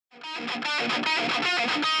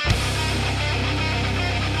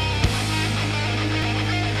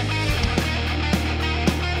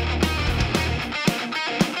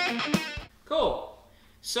Cool.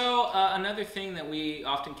 So another thing that we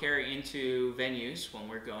often carry into venues when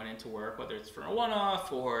we're going into work, whether it's for a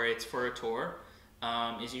one-off or it's for a tour,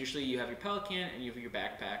 is usually you have your Pelican and you have your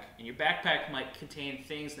backpack. And your backpack might contain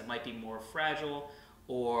things that might be more fragile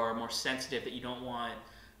or more sensitive that you don't want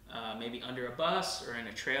maybe under a bus or in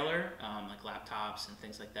a trailer, like laptops and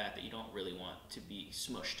things like that you don't really want to be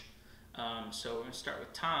smushed. So we're going to start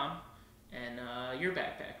with Tom and your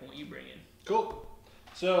backpack and what you bring in. Cool.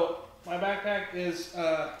 So my backpack is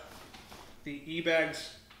the eBags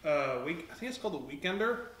I think it's called the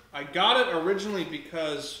Weekender. I got it originally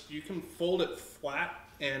because you can fold it flat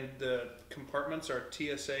and the compartments are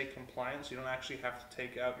TSA compliant, so you don't actually have to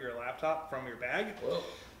take out your laptop from your bag.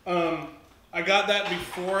 Whoa. I got that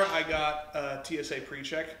before I got TSA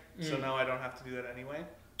pre-check, so now I don't have to do that anyway.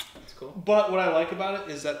 That's cool. But what I like about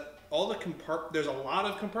it is that all the there's a lot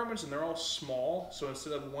of compartments and they're all small, so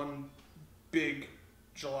instead of one big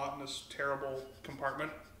gelatinous terrible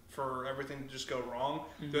compartment for everything to just go wrong,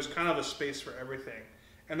 there's kind of a space for everything.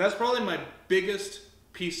 And that's probably my biggest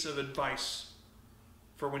piece of advice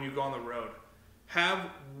for when you go on the road. Have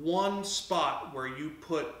one spot where you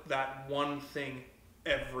put that one thing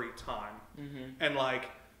every time. And like,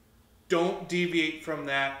 don't deviate from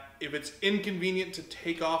that. If it's inconvenient to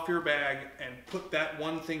take off your bag and put that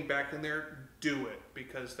one thing back in there, do it,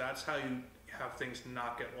 because that's how you have things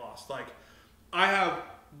not get lost. Like, I have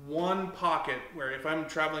one pocket where if I'm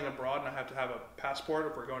traveling abroad and I have to have a passport,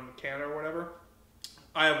 if we're going to Canada or whatever,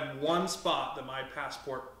 I have one spot that my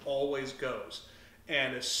passport always goes.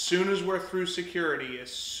 And as soon as we're through security,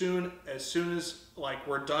 as soon as like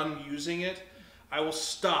we're done using it, I will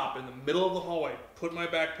stop in the middle of the hallway, put my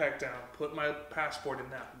backpack down, put my passport in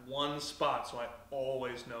that one spot, so I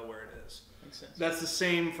always know where it is. Makes sense. That's the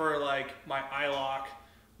same for like my iLock,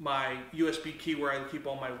 my USB key where I keep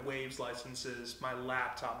all my Waves licenses, my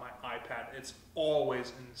laptop, my iPad. It's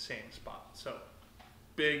always in the same spot. So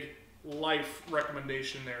big life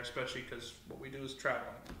recommendation there, especially because what we do is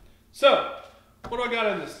traveling. So what do I got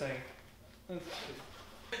in this thing? Let's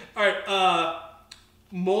see. All right,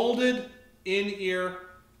 molded in-ear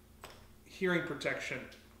hearing protection.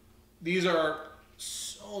 These are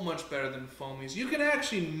so much better than foamies. You can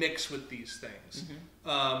actually mix with these things.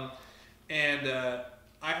 I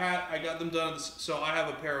got them done. So I have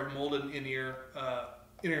a pair of molded in-ear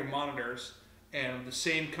monitors, and the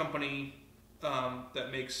same company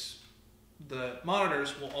that makes the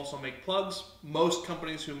monitors will also make plugs. Most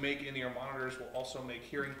companies who make in-ear monitors will also make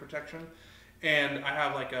hearing protection. And I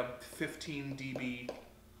have like a 15 dB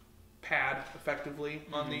pad effectively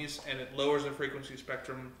on these, and it lowers the frequency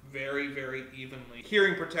spectrum very, very evenly.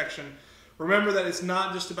 Hearing protection, remember that it's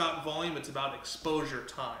not just about volume, it's about exposure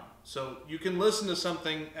time. So you can listen to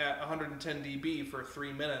something at 110 dB for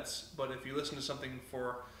 3 minutes, but if you listen to something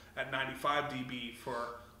at 95 dB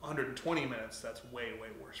for 120 minutes, that's way, way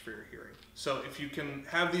worse for your hearing. So if you can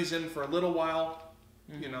have these in for a little while,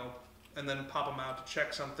 you know, and then pop them out to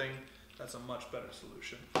check something, that's a much better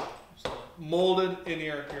solution. So molded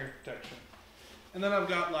in-ear hearing protection. And then I've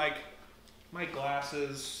got like my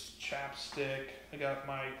glasses, chapstick. I got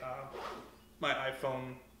my my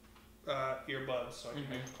iPhone earbuds, so I can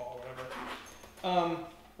make a call or whatever.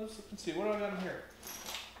 Let's see, what do I got in here?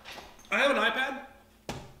 I have an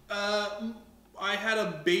iPad. I had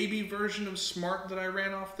a baby version of Smart that I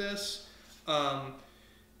ran off this.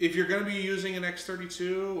 If you're going to be using an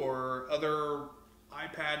X32 or other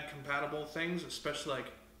iPad compatible things, especially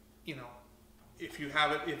like, you know, if you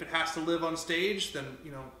have it, if it has to live on stage, then,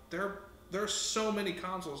 you know, there are so many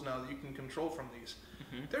consoles now that you can control from these.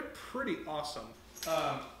 They're pretty awesome.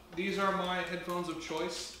 These are my headphones of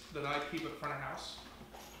choice that I keep at front of house.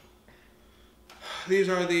 These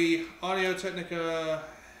are the Audio-Technica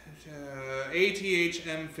ATH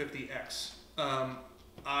M50X.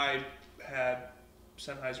 I had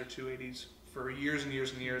Sennheiser 280s for years and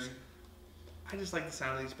years and years. I just like the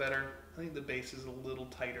sound of these better. I think the bass is a little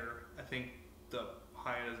tighter. I think the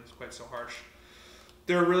high end isn't quite so harsh.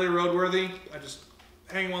 They're really roadworthy. I just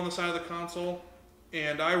hang them on the side of the console.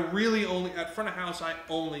 And I really only, at front of house, I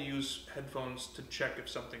only use headphones to check if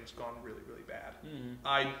something's gone really, really bad.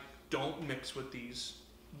 I don't mix with these.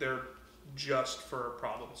 They're just for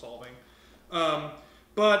problem solving.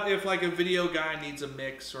 But if like a video guy needs a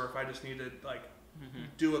mix, or if I just need to like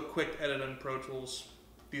do a quick edit on Pro Tools,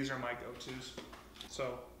 these are my go-tos.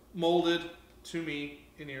 So molded to me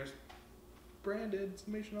in ears, branded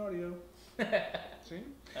Summationaudio. See?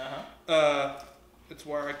 It's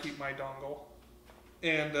where I keep my dongle.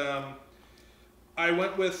 And I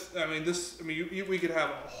went with, we could have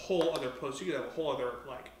a whole other post. You could have a whole other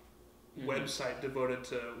website devoted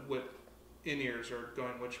to what in-ears are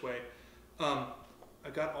going which way. I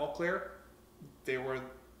got All Clear. They were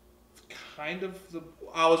kind of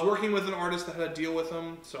I was working with an artist that had a deal with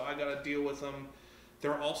them, so I got a deal with them.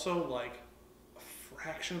 They're also like a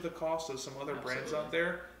fraction of the cost of some other brands out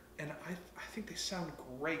there, and I think they sound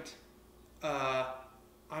great.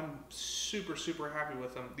 I'm super, super happy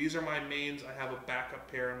with them. These are my mains. I have a backup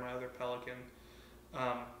pair in my other Pelican.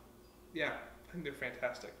 Yeah, I think they're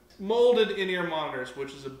fantastic. Molded in-ear monitors,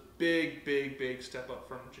 which is a big, big, big step up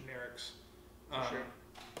from generics. Sure.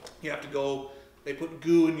 You have to go, they put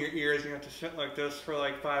goo in your ears, and you have to sit like this for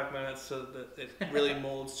like 5 minutes so that it really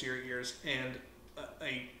molds to your ears. And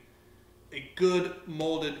a good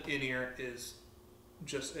molded in-ear is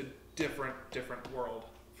just a different world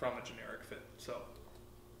from a generic fit. So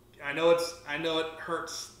I know it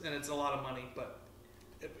hurts and it's a lot of money, but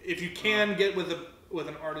if you can get with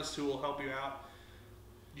an artist who will help you out,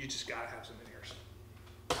 you just gotta have some in-ears.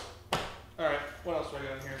 All right, what else do I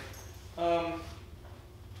got in here?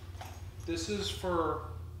 This is for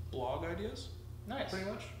blog ideas. Nice. Pretty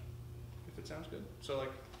much, if it sounds good. So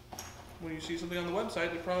like, when you see something on the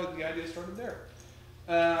website, the idea started there.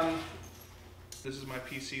 This is my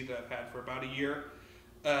PC that I've had for about a year.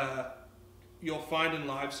 You'll find in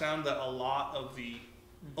Live Sound that a lot of the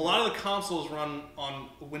consoles run on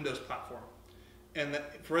a Windows platform, and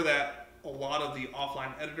for that, a lot of the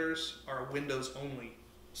offline editors are Windows only.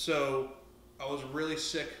 So I was really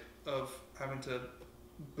sick of having to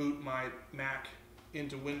boot my Mac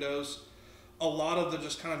into Windows. A lot of the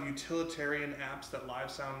just kind of utilitarian apps that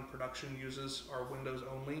Live Sound production uses are Windows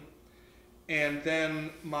only. And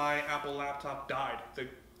then my Apple laptop died. The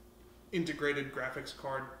integrated graphics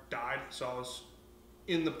card died, so I was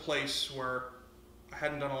in the place where I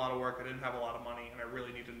hadn't done a lot of work, I didn't have a lot of money, and I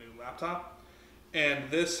really needed a new laptop.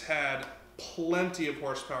 And this had plenty of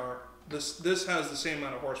horsepower. This has the same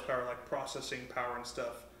amount of horsepower, like processing power and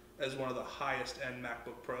stuff, as one of the highest end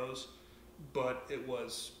MacBook Pros, but it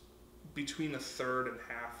was between a third and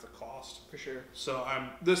half the cost. For sure. So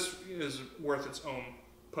this is worth its own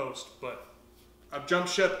post, but I've jumped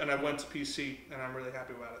ship and I went to PC, and I'm really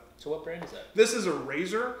happy about it. So what brand is that? This is a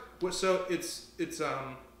Razer. So it's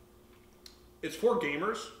for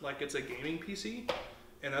gamers. Like, it's a gaming PC,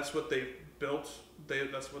 and that's what they built.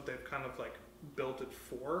 That's what they've kind of like built it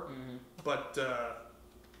for. Mm-hmm. But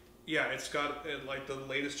yeah, it's got like the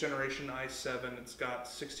latest generation i7. It's got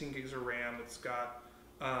 16 gigs of RAM. It's got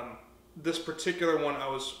this particular one. I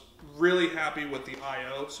was really happy with the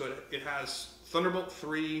I/O. So it has Thunderbolt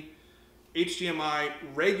 3, HDMI,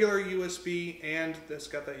 regular USB, and it's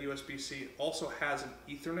got that USB-C. It also has an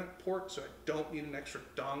Ethernet port, so I don't need an extra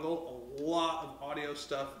dongle. A lot of audio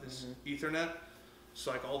stuff is Ethernet.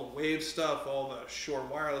 So like all the wave stuff, all the Shure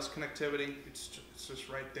wireless connectivity, it's just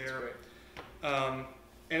right there.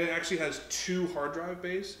 And it actually has 2 hard drive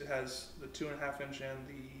bays. It has the 2.5-inch and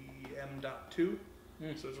the M.2.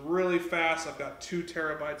 So it's really fast. I've got 2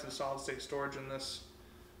 terabytes of solid state storage in this.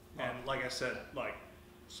 And like I said, like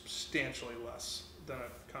substantially less than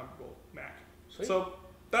a comparable Mac. Sweet. So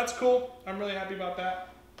that's cool. I'm really happy about that.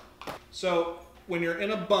 So when you're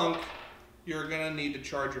in a bunk, you're gonna need to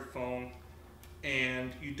charge your phone,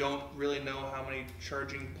 and you don't really know how many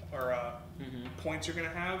charging or points you're gonna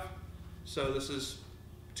have. So this is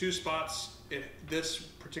 2 spots. This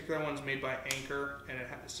particular one's made by Anker, and it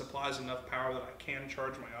supplies enough power that I can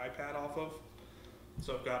charge my iPad off of.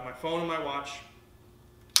 So I've got my phone and my watch,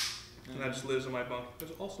 and that just lives in my bunk.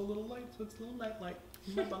 There's also a little light, so it's a little night light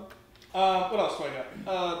in my bunk. What else do I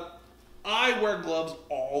got? I wear gloves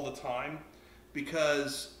all the time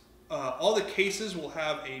because all the cases will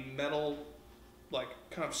have a metal, like,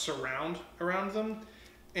 kind of surround around them,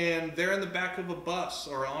 and they're in the back of a bus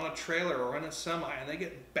or on a trailer or in a semi, and they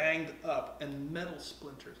get banged up, and metal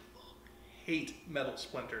splinters. Oh, I hate metal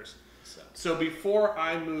splinters. So before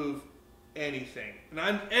I move anything, and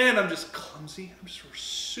I'm just clumsy. I'm just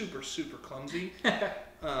super clumsy.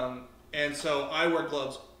 And so I wear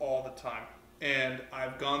gloves all the time, and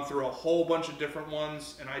I've gone through a whole bunch of different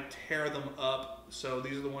ones, and I tear them up. So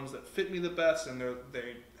these are the ones that fit me the best, and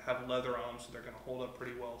they have leather on them, so they're going to hold up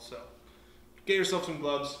pretty well. So get yourself some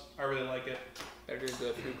gloves. I really like it. Better to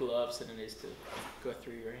go through gloves than it is to go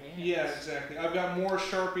through your hands. Yeah, exactly. I've got more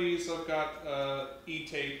Sharpies. I've got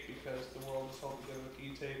E-tape, because the world is held together with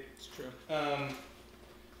E-tape. It's true.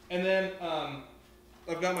 And then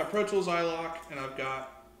I've got my Pro Tools iLock, and I've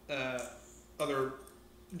got other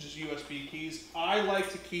just USB keys. I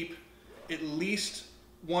like to keep at least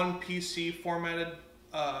one PC formatted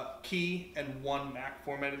key and one Mac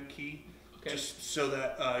formatted key, Okay. just so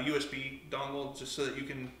that USB dongle, just so that you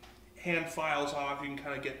can hand files off. You can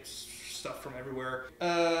kind of get stuff from everywhere.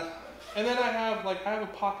 And then I have a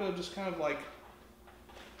pocket of just kind of like,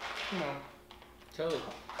 you know, Totally.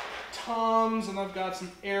 Tums, and I've got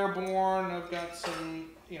some Airborne. I've got some,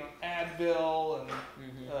 you know, Advil and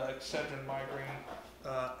Excedrin migraine,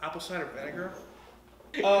 apple cider vinegar.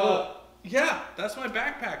 Yeah, that's my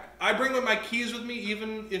backpack. I bring my keys with me,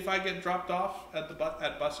 even if I get dropped off at the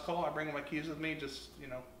at bus call. I bring my keys with me. Just, you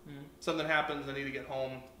know, something happens, I need to get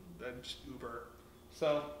home, I just Uber.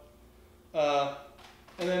 So, and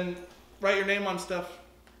then write your name on stuff.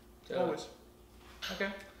 Always. Okay.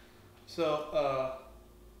 So,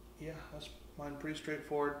 yeah, that's mine. Pretty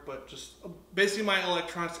straightforward, but just basically my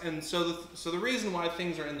electronics. And so the reason why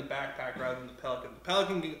things are in the backpack rather than the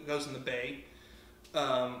Pelican goes in the bay.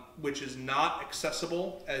 Which is not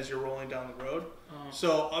accessible as you're rolling down the road.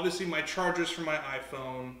 So obviously my chargers for my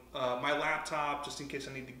iPhone, my laptop, just in case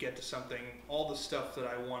I need to get to something, all the stuff that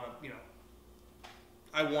I want to, you know,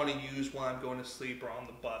 I want to use while I'm going to sleep or on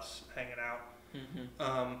the bus hanging out,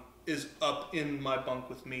 is up in my bunk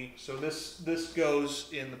with me. So this goes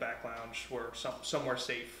in the back lounge where somewhere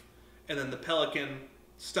safe, and then the Pelican,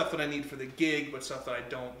 stuff that I need for the gig, but stuff that I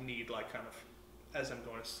don't need, like kind of as I'm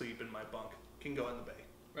going to sleep in my bunk, can go in the bay.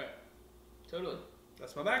 Right. Totally.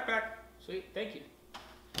 That's my backpack. Sweet. Thank you.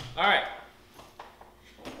 All right.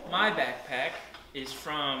 My backpack is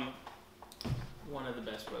from one of the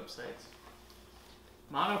best websites,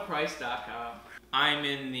 monoprice.com. I'm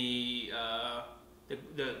in the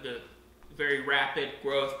very rapid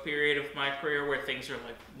growth period of my career where things are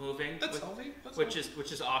like moving, which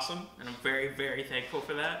is awesome, and I'm very, very thankful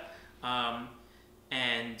for that.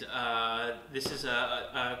 This is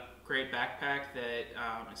a great backpack that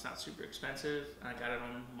it's not super expensive. I got it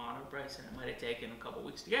on mono price, and it might have taken a couple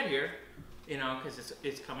weeks to get here, you know, because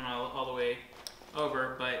it's coming all the way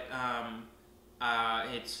over. But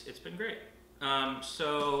it's been great.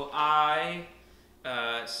 So I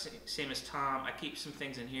same as Tom, I keep some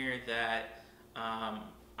things in here that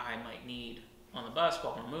I might need on the bus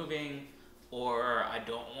while we're moving, or I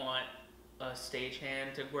don't want a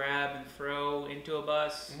stagehand to grab and throw into a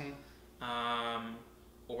bus.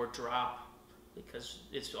 Or drop because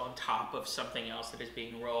it's on top of something else that is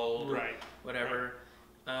being rolled, right? Whatever.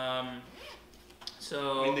 Right.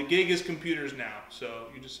 So I mean, the gig is computers now, so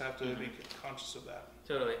you just have to be conscious of that.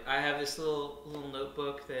 Totally. I have this little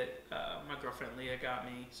notebook that my girlfriend Leah got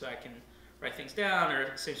me, so I can write things down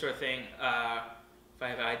or same sort of thing. If I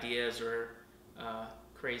have ideas or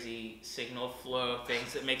crazy signal flow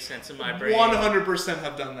things that make sense in my brain. 100%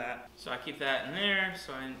 have done that. So I keep that in there,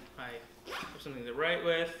 so I have something to write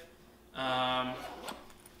with. And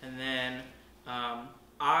then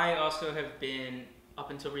I also have been,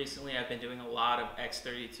 up until recently, I've been doing a lot of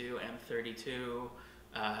X32, M32,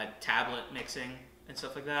 tablet mixing and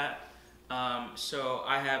stuff like that. So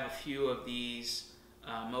I have a few of these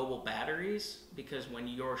mobile batteries, because when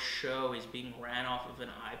your show is being ran off of an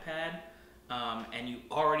iPad, and you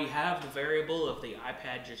already have the variable of the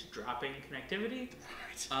iPad just dropping connectivity,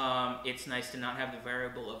 it's nice to not have the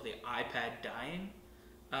variable of the iPad dying.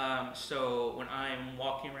 So when I'm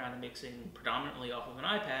walking around and mixing predominantly off of an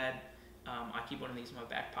iPad, I keep one of these in my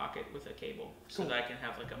back pocket with a cable, so that I can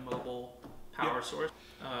have like a mobile power source.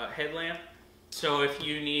 Headlamp. So if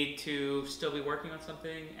you need to still be working on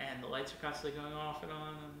something and the lights are constantly going off and on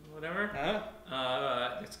and whatever,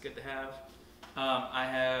 it's good to have. I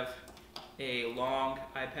have a long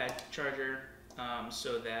iPad charger,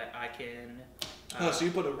 so that I can. So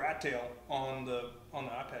you put a rat tail on the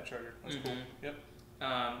iPad charger. That's cool.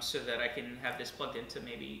 Yep. So that I can have this plugged into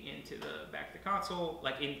the back of the console,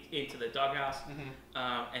 like into the doghouse,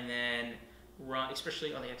 and then run.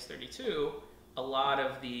 Especially on the X32, a lot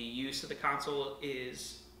of the use of the console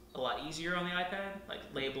is a lot easier on the iPad, like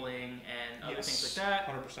labeling and other things like that.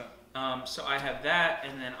 100%. So I have that,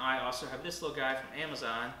 and then I also have this little guy from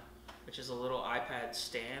Amazon, which is a little iPad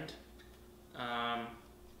stand,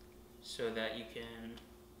 so that you can.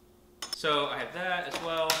 So I have that as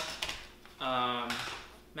well.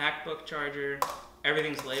 MacBook charger.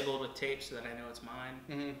 Everything's labeled with tape so that I know it's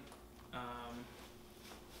mine.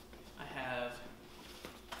 I have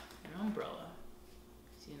an umbrella,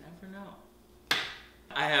 because you never know.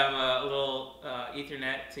 I have a little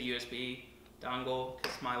Ethernet to USB dongle,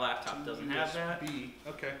 because my laptop doesn't have that.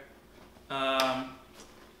 Okay.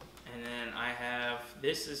 And then I have,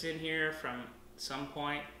 this is in here from some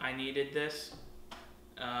point. I needed this.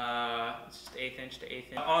 It's just 1/8 inch to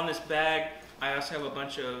 1/8 inch. On this bag, I also have a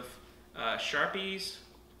bunch of Sharpies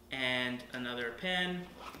and another pen.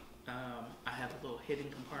 I have a little hidden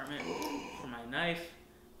compartment for my knife.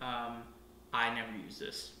 I never use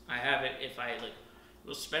this. I have it if I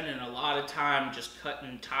was spending a lot of time just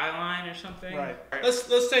cutting tie line or something. Right.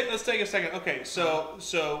 Let's take a second. Okay, so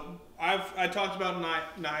I talked about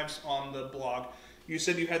knives on the blog. You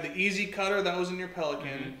said you had the Easy Cutter that was in your Pelican.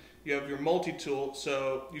 Mm-hmm. You have your multi-tool.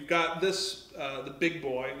 So you've got this the big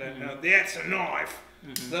boy. That's a knife.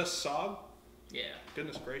 Mm-hmm. The SOG. Yeah.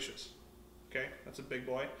 Goodness gracious. Okay, that's a big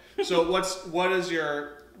boy. So what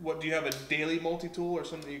do you have, a daily multi-tool or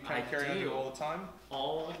something that you kind of carry on you all the time?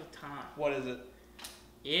 All the time. What is it?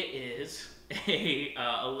 It is a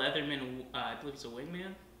Leatherman, I believe it's a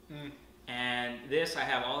Wingman. Mm. And this I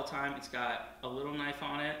have all the time. It's got a little knife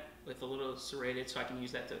on it with a little serrated, so I can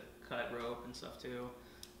use that to cut rope and stuff too.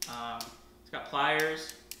 It's got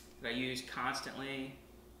pliers that I use constantly,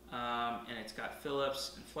 and it's got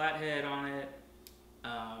Phillips and flathead on it.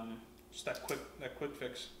 Just that quick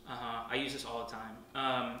fix. I use this all the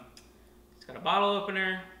time. It's got a bottle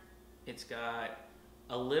opener. It's got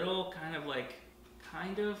a little kind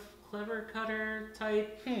of clever cutter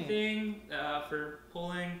type thing for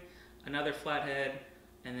pulling. Another flathead,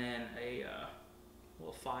 and then a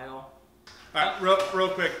little file. All right, real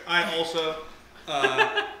quick. I also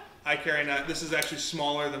I carry a knife. This is actually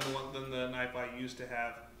smaller than the knife I used to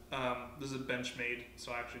have. This is a Benchmade,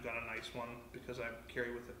 so I actually got a nice one because I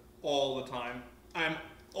carry with it all the time. I'm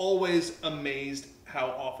always amazed how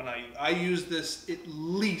often I use this at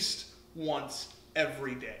least once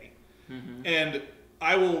every day. Mm-hmm. And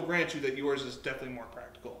I will grant you that yours is definitely more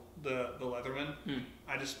practical, the Leatherman.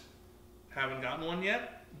 I just haven't gotten one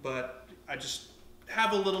yet, but I just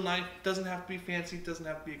have a little knife. Doesn't have to be fancy, doesn't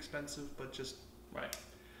have to be expensive, but just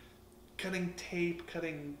cutting tape,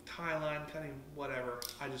 cutting tie line, cutting whatever.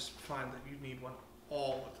 I just find that you need one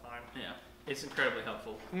all the time. Yeah, it's incredibly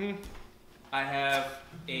helpful. I have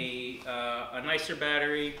a nicer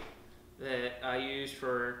battery that I use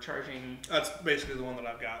for charging. That's basically the one that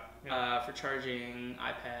I've got. Yeah. For charging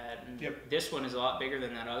iPad. And this one is a lot bigger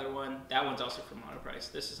than that other one. That one's also from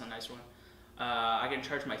Monoprice. This is a nice one. I can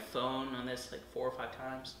charge my phone on this 4 or 5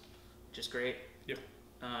 times, which is great. Yep.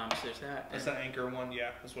 So there's that. That's that Anchor one.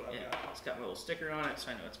 Yeah, that's what I've got. It's got a little sticker on it,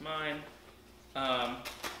 so I know it's mine.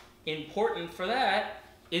 Important for that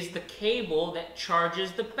is the cable that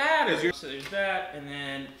charges the battery. So there's that, and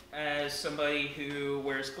then as somebody who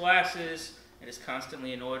wears glasses and is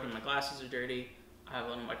constantly annoyed when my glasses are dirty, I have a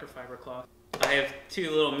little microfiber cloth. I have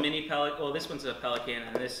 2 little mini Pelican. Well, this one's a Pelican,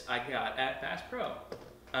 and this I got at Bass Pro.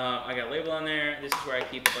 I got a label on there. This is where I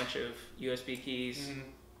keep a bunch of USB keys.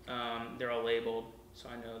 They're all labeled, so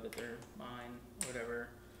I know that they're mine, whatever.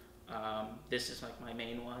 This is my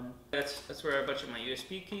main one. That's where a bunch of my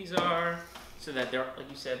USB keys are, so that they're, like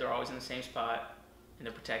you said, they're always in the same spot and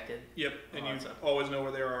they're protected. Yep, and you always know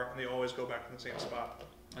where they are, and they always go back to the same spot.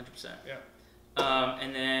 100%. Yeah.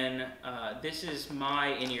 And then this is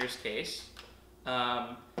my in-ears case.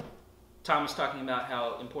 Tom was talking about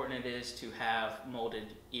how important it is to have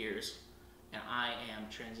molded ears, and I am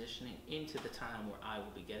transitioning into the time where I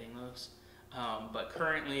will be getting those. But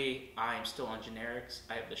currently, I am still on generics.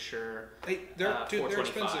 I have the Shure. Hey, they're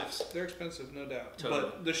expensive. They're expensive, no doubt. Totally.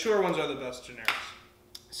 But the Shure ones are the best generics.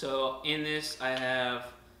 So in this, I have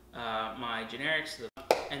my generics,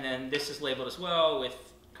 and then this is labeled as well with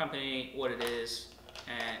company, what it is,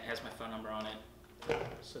 and it has my phone number on it,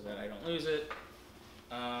 so that I don't lose it.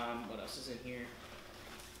 What else is in here?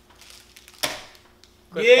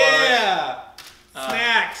 Quick bars.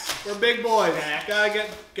 Snacks. We're big boys.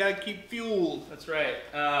 Snacks. Gotta keep fueled. That's right.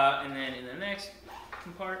 And then in the next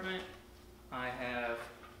compartment, I have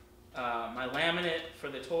my laminate for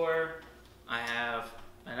the tour. I have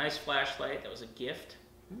a nice flashlight that was a gift.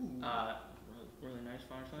 Really nice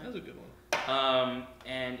flashlight. That's a good one.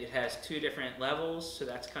 And it has 2 different levels, so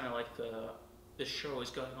that's kind of like the show is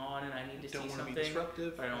going on and I need to see something, be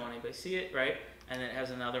disruptive, but I don't want anybody to see it, right? And then it has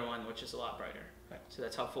another one which is a lot brighter, so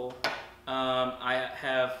that's helpful. I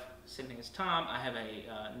have, same thing as Tom, I have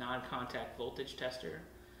a non-contact voltage tester,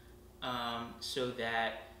 so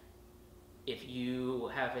that if you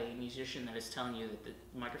have a musician that is telling you that the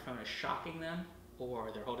microphone is shocking them, or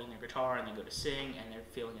they're holding their guitar and they go to sing and they're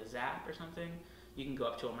feeling a zap or something, you can go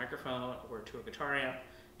up to a microphone or to a guitar amp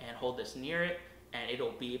and hold this near it, and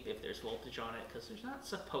it'll beep if there's voltage on it, because there's not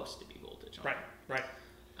supposed to be voltage on it. Right.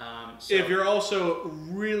 So if you're also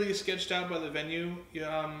really sketched out by the venue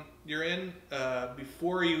you're in,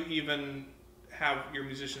 before you even have your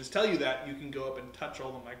musicians tell you that, you can go up and touch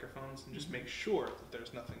all the microphones and just make sure that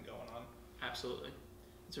there's nothing going on. Absolutely.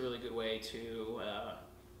 It's a really good way to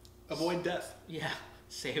avoid death. Yeah,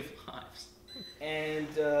 save lives. And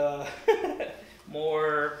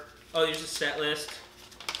more Oh, there's a set list.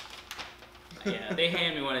 Yeah, they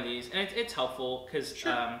hand me one of these, and it's helpful because you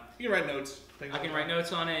can write notes. I can write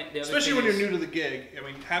notes on it. Especially when you're new to the gig. I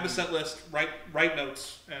mean, have a set list, write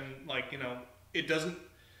notes, and it doesn't.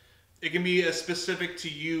 It can be as specific to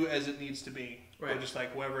you as it needs to be, or just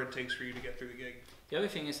like whatever it takes for you to get through the gig. The other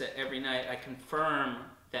thing is that every night I confirm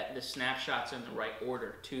that the snapshot's in the right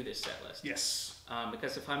order to this set list. Yes.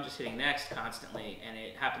 Because if I'm just hitting next constantly, and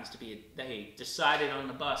it happens to be they decided on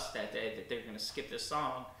the bus that day that they're going to skip this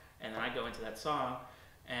song, and then I go into that song,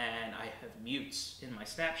 and I have mutes in my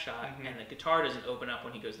snapshot, and the guitar doesn't open up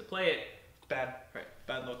when he goes to play it. Bad. Right.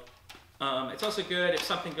 Bad look. It's also good if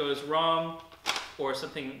something goes wrong, or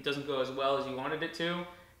something doesn't go as well as you wanted it to,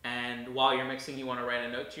 and while you're mixing, you want to write a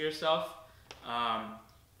note to yourself.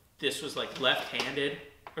 This was like left-handed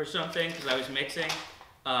or something because I was mixing.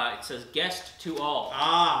 It says guest to all.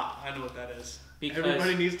 Ah, I know what that is. Because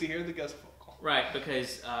everybody needs to hear the guest vocal. Right,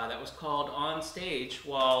 because that was called on stage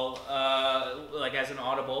while like as an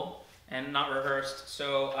audible and not rehearsed.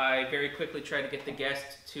 So I very quickly tried to get the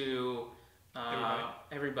guest to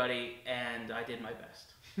everybody, and I did my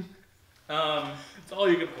best. That's all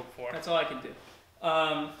you can hope for. That's all I can do.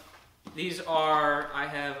 I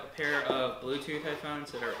have a pair of Bluetooth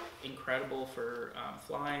headphones that are incredible for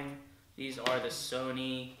flying. These are the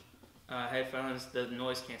Sony headphones. The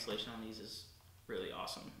noise cancellation on these is really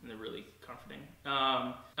awesome, and they're really comforting.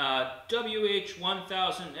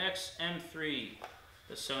 WH-1000XM3,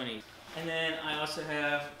 the Sony. And then I also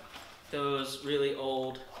have those really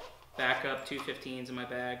old backup 215s in my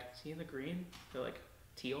bag. See the green? They're like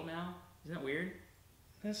teal now. Isn't that weird?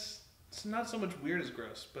 It's not so much weird as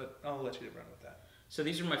gross, but I'll let you run with that. So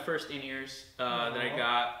these are my first in-ears that I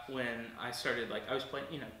got when I started, I was playing,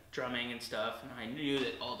 drumming and stuff, and I knew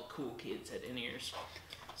that all the cool kids had in-ears.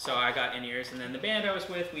 So I got in-ears, and then the band I was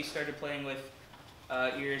with, we started playing with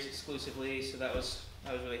ears exclusively, so that was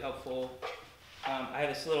really helpful. I have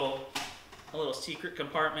this little secret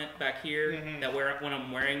compartment back here that when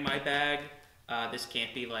I'm wearing my bag, this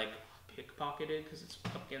can't be pickpocketed because it's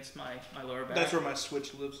up against my lower back. That's where my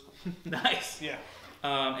Switch lives. Nice. Yeah.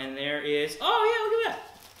 And there is, look at that.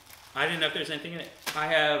 I didn't know if there's anything in it. I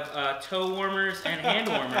have toe warmers and hand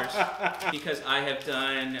warmers because I have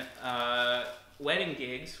done wedding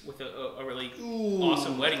gigs with a really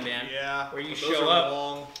awesome wedding band. Yeah. Where you show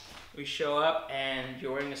up, we show up and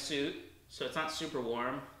you're wearing a suit, so it's not super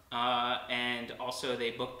warm. And also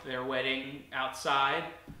they booked their wedding outside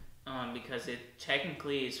because it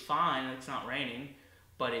technically is fine, it's not raining,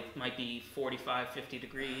 but it might be 45, 50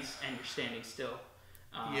 degrees and you're standing still.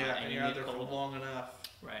 And you're out there for long enough.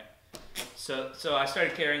 Right. So I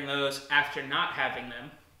started carrying those after not having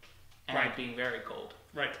them and being very cold.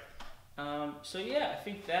 Right. So yeah, I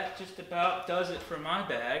think that just about does it for my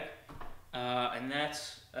bag. And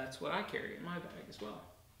that's what I carry in my bag as well.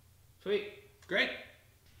 Sweet. Great.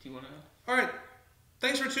 Do you want to? All right.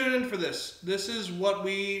 Thanks for tuning in for this. This is what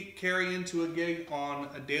we carry into a gig on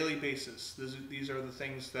a daily basis. These are the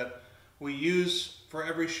things that we use for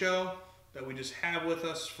every show, that we just have with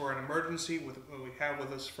us for an emergency, what we have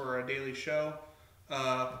with us for a daily show.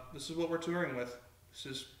 This is what we're touring with. This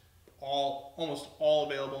is almost all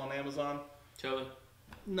available on Amazon. Totally.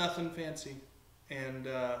 Nothing fancy. And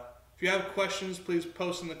if you have questions, please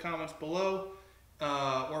post in the comments below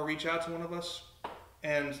or reach out to one of us.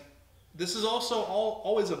 And this is also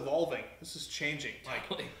always evolving. This is changing.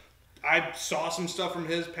 Totally. I saw some stuff from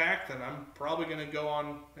his pack that I'm probably going to go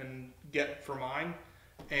on and get for mine.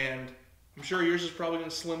 And I'm sure yours is probably going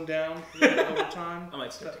to slim down over time. I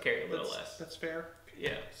might start to carry a little less. That's fair.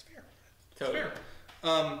 Yeah. That's fair. Totally. That's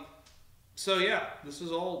fair. So yeah, this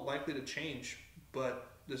is all likely to change, but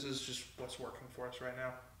this is just what's working for us right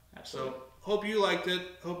now. Absolutely. So hope you liked it.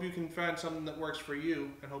 Hope you can find something that works for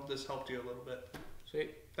you, and hope this helped you a little bit.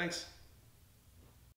 Sweet. Thanks.